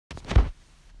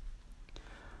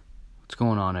What's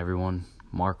going on, everyone?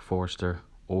 Mark Forster,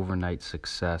 Overnight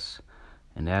Success.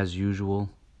 And as usual,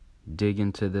 dig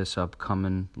into this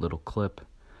upcoming little clip.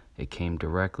 It came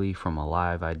directly from a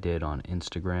live I did on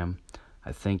Instagram.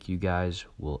 I think you guys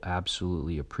will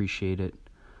absolutely appreciate it.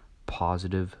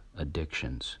 Positive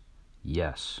addictions.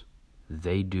 Yes,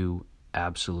 they do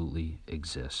absolutely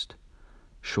exist.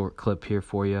 Short clip here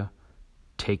for you.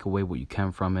 Take away what you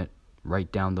can from it.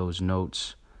 Write down those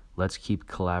notes. Let's keep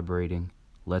collaborating.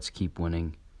 Let's keep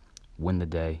winning. Win the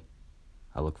day.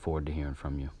 I look forward to hearing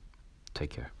from you. Take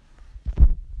care.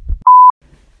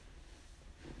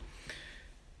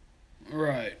 All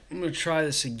right, I'm going to try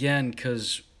this again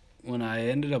because when I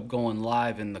ended up going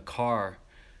live in the car,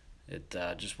 it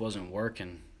just wasn't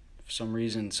working. For some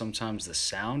reason, sometimes the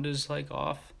sound is like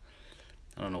off.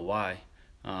 I don't know why.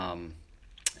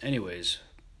 Anyways,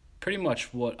 pretty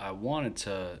much what I wanted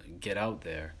to get out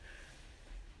there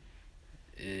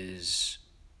is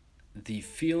the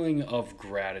feeling of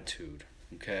gratitude,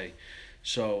 okay?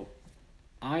 So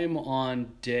I'm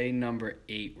on day number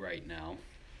 8 right now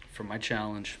for my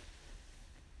challenge.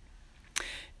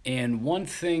 And one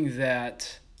thing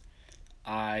that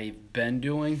I've been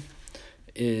doing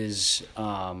is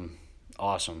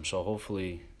awesome. So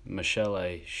hopefully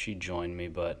Michelle, she joined me,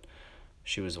 but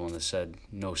she was the one that said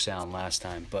no sound last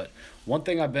time. But one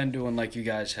thing I've been doing, like you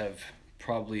guys have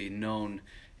probably known,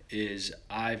 is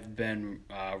I've been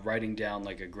writing down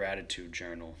like a gratitude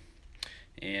journal.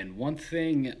 And one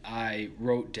thing I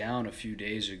wrote down a few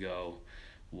days ago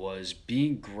was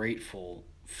being grateful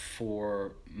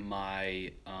for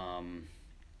my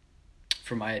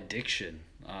addiction.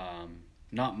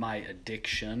 Not my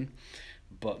addiction,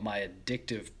 but my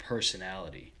addictive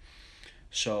personality.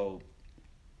 So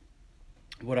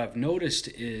what I've noticed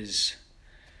is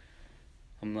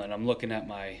I'm looking at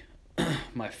my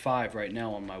 5 right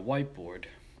now on my whiteboard.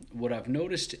 What I've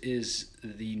noticed is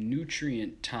the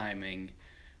nutrient timing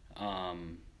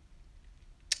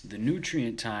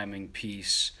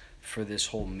piece for this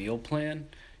whole meal plan,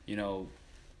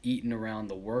 eating around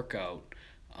the workout.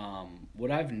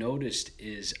 What I've noticed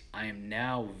is I am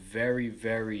now very,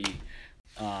 very,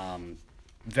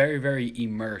 very, very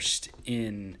immersed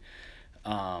in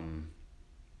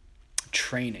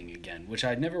training again, which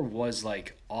I never was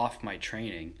like off my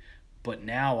training. But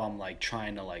now I'm like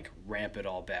trying to like ramp it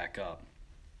all back up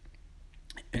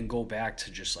and go back to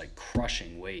just like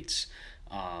crushing weights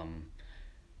and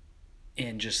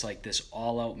just like this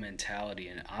all out mentality.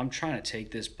 And I'm trying to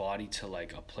take this body to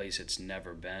like a place it's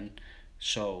never been.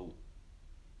 So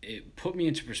it put me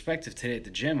into perspective today at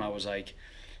the gym. I was like,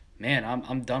 man,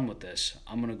 I'm done with this.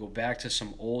 I'm going to go back to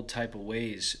some old type of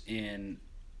ways. And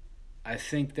I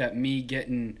think that me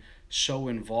getting so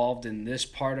involved in this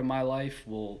part of my life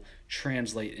will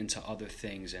translate into other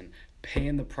things, and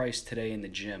paying the price today in the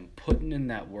gym, putting in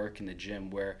that work in the gym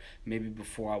where maybe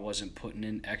before I wasn't putting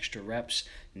in extra reps.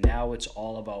 Now it's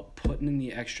all about putting in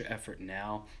the extra effort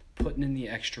now, putting in the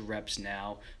extra reps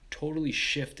now, totally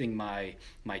shifting my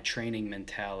training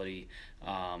mentality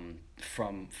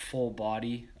from full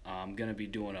body. I'm going to be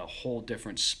doing a whole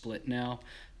different split now,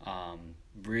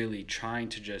 really trying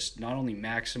to just not only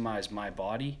maximize my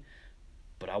body,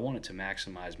 but I want it to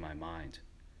maximize my mind.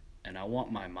 And I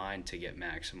want my mind to get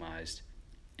maximized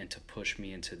and to push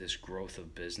me into this growth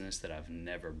of business that I've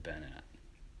never been at.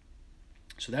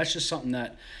 So that's just something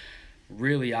that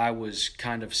really I was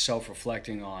kind of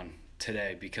self-reflecting on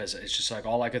today, because it's just like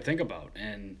all I could think about.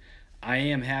 And I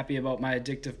am happy about my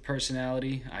addictive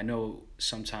personality. I know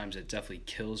sometimes it definitely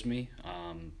kills me.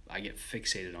 I get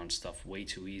fixated on stuff way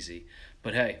too easy.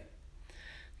 But hey,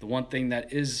 the one thing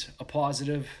that is a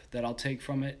positive that I'll take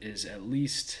from it is at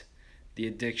least the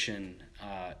addiction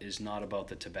is not about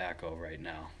the tobacco right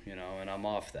now, and I'm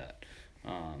off that.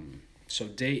 So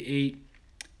day 8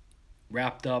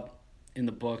 wrapped up in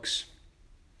the books.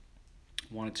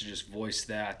 Wanted to just voice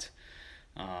that.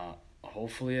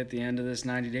 Hopefully at the end of this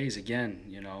 90 days,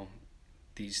 again,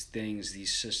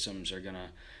 these systems are going to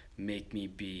make me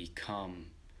become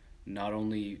not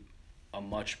only a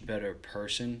much better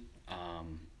person,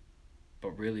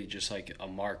 but really just like a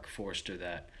Mark Forster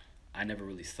that I never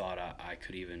really thought I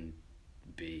could even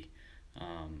be.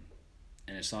 And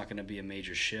it's not going to be a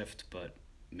major shift, but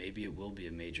maybe it will be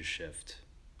a major shift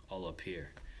all up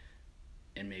here.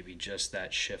 And maybe just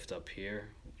that shift up here,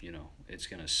 it's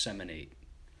going to disseminate,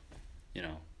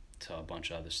 to a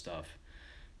bunch of other stuff.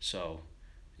 So,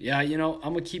 yeah, I'm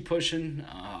going to keep pushing.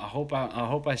 I hope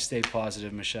I stay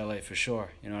positive, Michelle, for sure.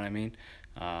 You know what I mean?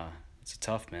 It's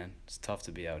tough, man. It's tough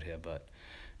to be out here, but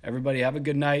everybody have a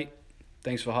good night.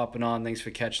 Thanks for hopping on. Thanks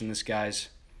for catching this, guys.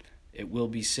 It will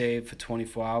be saved for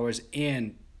 24 hours.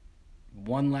 And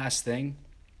one last thing,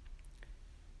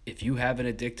 if you have an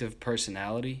addictive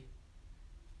personality,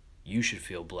 you should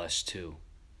feel blessed too,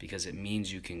 because it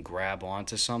means you can grab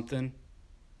onto something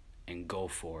and go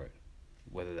for it.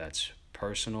 Whether that's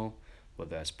personal,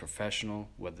 whether that's professional,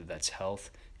 whether that's health,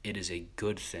 it is a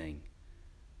good thing.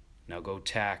 Now go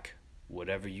tack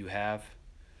whatever you have,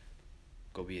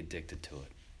 go be addicted to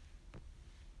it.